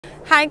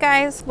Hi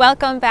guys,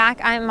 welcome back.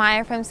 I'm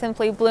Maya from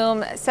Simply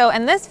Bloom. So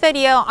in this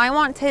video, I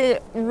want to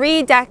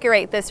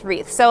redecorate this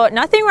wreath. So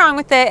nothing wrong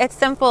with it. It's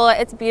simple,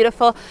 it's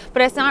beautiful,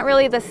 but it's not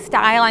really the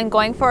style I'm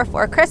going for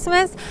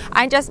Christmas.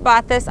 I just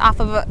bought this off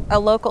of a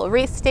local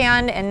wreath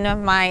stand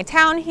in my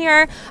town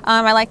here.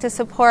 I like to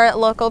support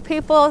local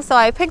people, so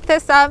I picked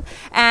this up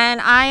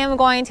and I am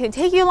going to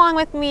take you along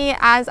with me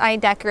as I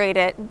decorate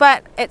it.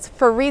 But it's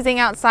freezing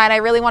outside. I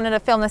really wanted to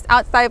film this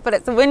outside, but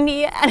it's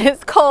windy and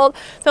it's cold.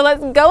 So let's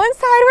go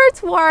inside where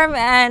it's warm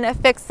and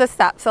fix this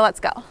up. So let's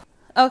go.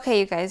 Okay,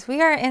 you guys,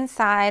 we are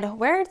inside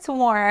where it's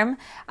warm.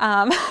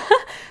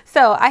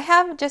 So I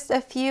have just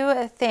a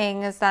few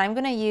things that I'm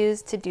going to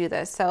use to do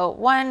this. So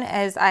one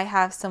is I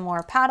have some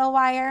more paddle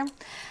wire.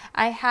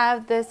 I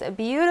have this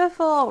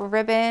beautiful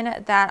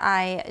ribbon that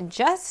I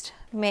just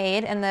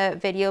made in the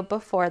video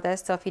before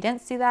this. So if you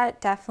didn't see that,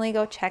 definitely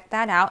go check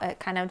that out. It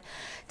kind of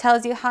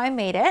tells you how I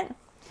made it.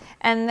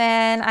 And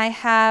then I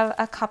have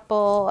a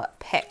couple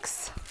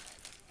picks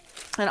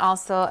and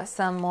also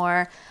some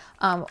more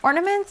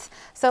ornaments.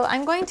 So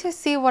I'm going to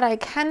see what I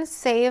can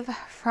save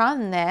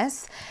from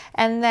this,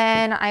 and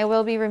then I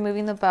will be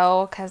removing the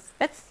bow because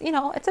it's, you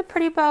know, it's a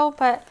pretty bow,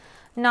 but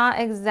not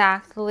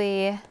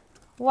exactly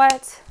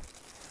what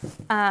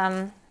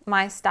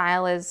my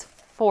style is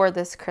for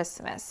this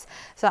Christmas.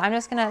 So I'm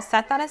just gonna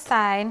set that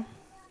aside.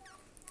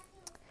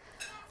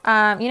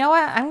 You know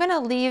what? I'm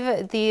gonna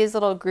leave these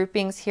little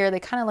groupings here. They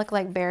kind of look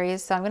like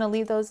berries, so I'm gonna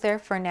leave those there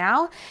for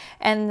now,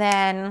 and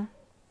then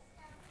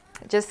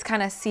just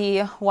kind of see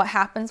what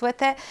happens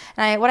with it.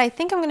 And what I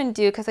think I'm going to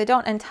do, because I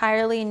don't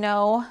entirely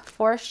know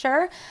for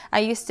sure, I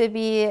used to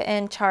be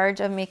in charge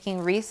of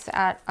making wreaths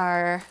at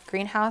our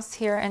greenhouse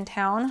here in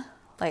town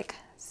like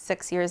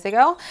 6 years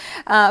ago.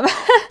 So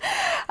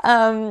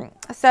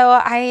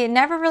I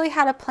never really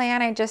had a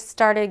plan. I just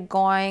started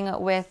going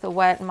with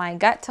what my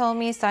gut told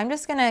me. So I'm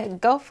just going to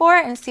go for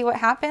it and see what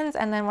happens.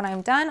 And then when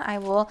I'm done, I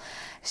will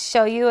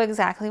show you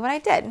exactly what I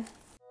did.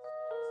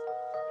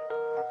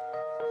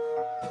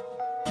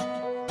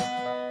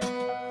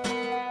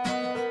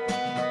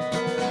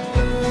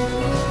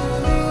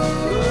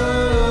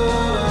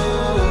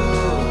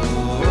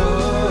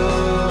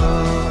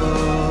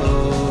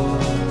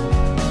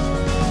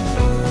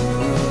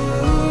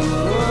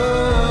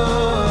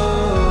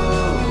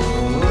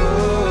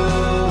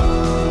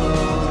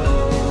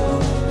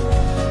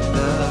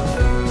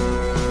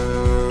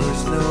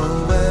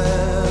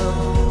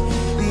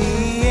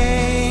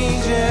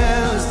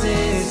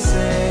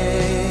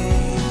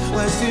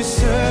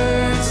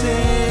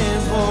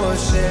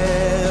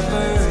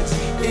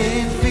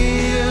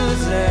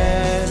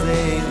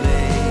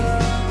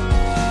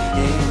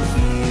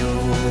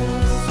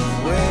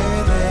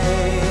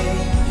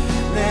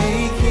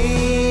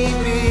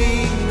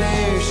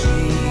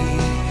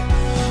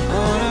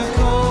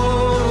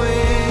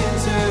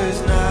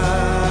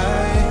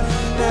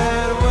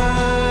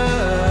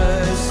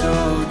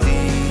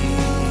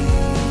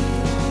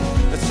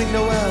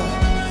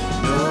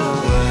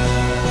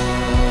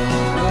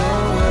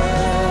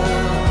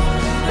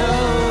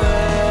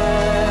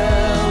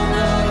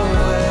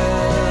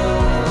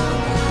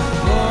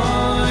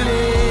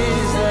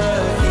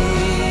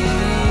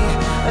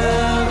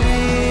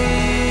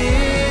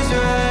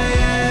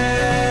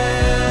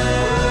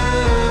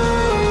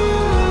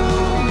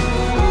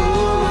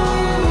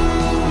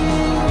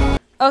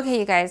 Okay,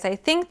 you guys, I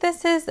think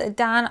this is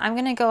done. I'm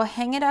gonna go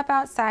hang it up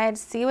outside,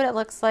 see what it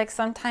looks like.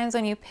 Sometimes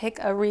when you pick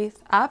a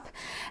wreath up,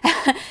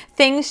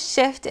 things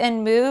shift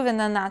and move, and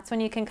then that's when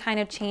you can kind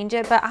of change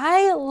it. But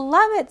I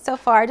love it so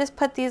far. I just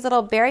put these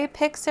little berry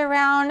picks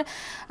around,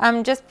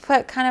 just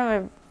put kind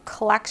of a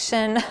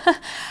collection.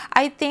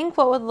 I think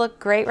what would look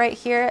great right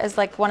here is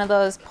like one of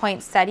those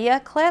poinsettia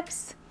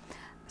clips.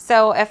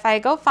 So if I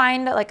go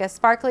find like a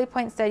sparkly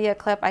poinsettia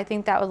clip, I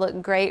think that would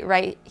look great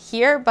right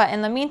here. But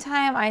in the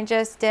meantime, I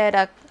just did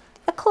a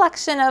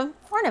collection of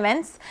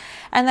ornaments.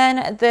 And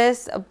then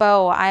this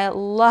bow, I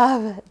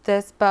love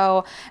this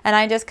bow. And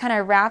I just kind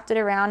of wrapped it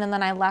around and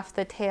then I left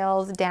the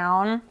tails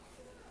down.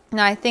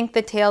 Now I think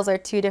the tails are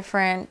two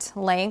different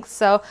lengths,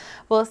 so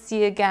we'll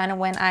see again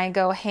when I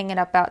go hang it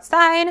up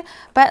outside.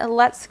 But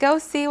let's go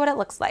see what it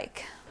looks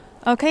like.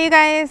 Okay, you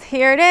guys,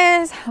 here it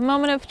is, a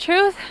moment of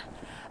truth.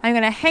 I'm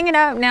gonna hang it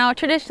up. Now,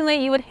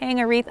 traditionally you would hang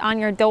a wreath on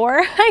your door.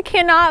 I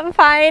cannot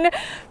find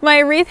my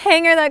wreath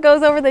hanger that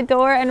goes over the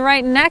door, and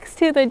right next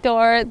to the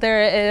door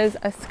there is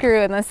a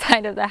screw in the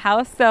side of the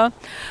house. So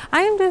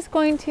I am just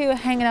going to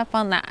hang it up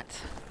on that.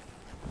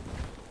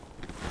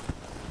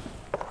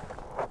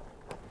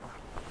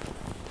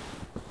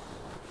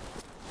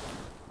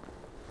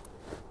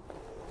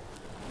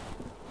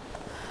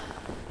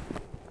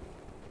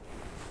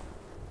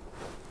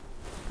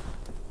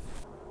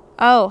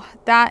 Oh,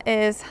 that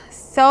is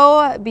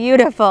so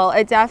beautiful.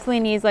 It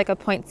definitely needs like a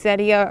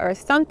poinsettia or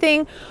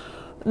something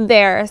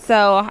there.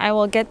 So I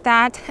will get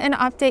that and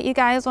update you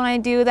guys when I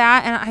do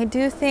that. And I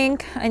do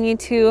think I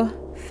need to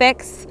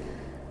fix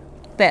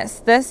this.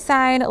 This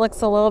side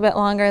looks a little bit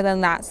longer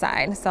than that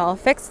side. So I'll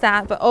fix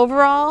that. But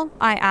overall,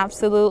 I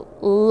absolutely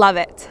love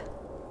it.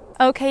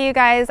 Okay, you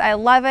guys, I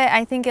love it.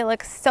 I think it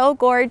looks so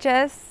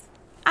gorgeous.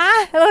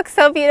 It looks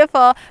so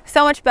beautiful.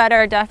 So much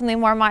better. Definitely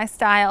more my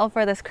style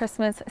for this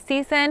Christmas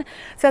season.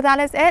 So that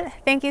is it.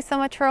 Thank you so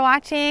much for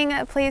watching.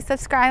 Please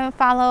subscribe and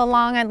follow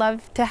along. I'd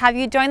love to have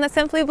you join the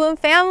Simply Bloom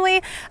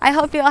family. I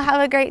hope you all have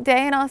a great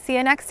day, and I'll see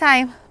you next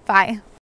time. Bye.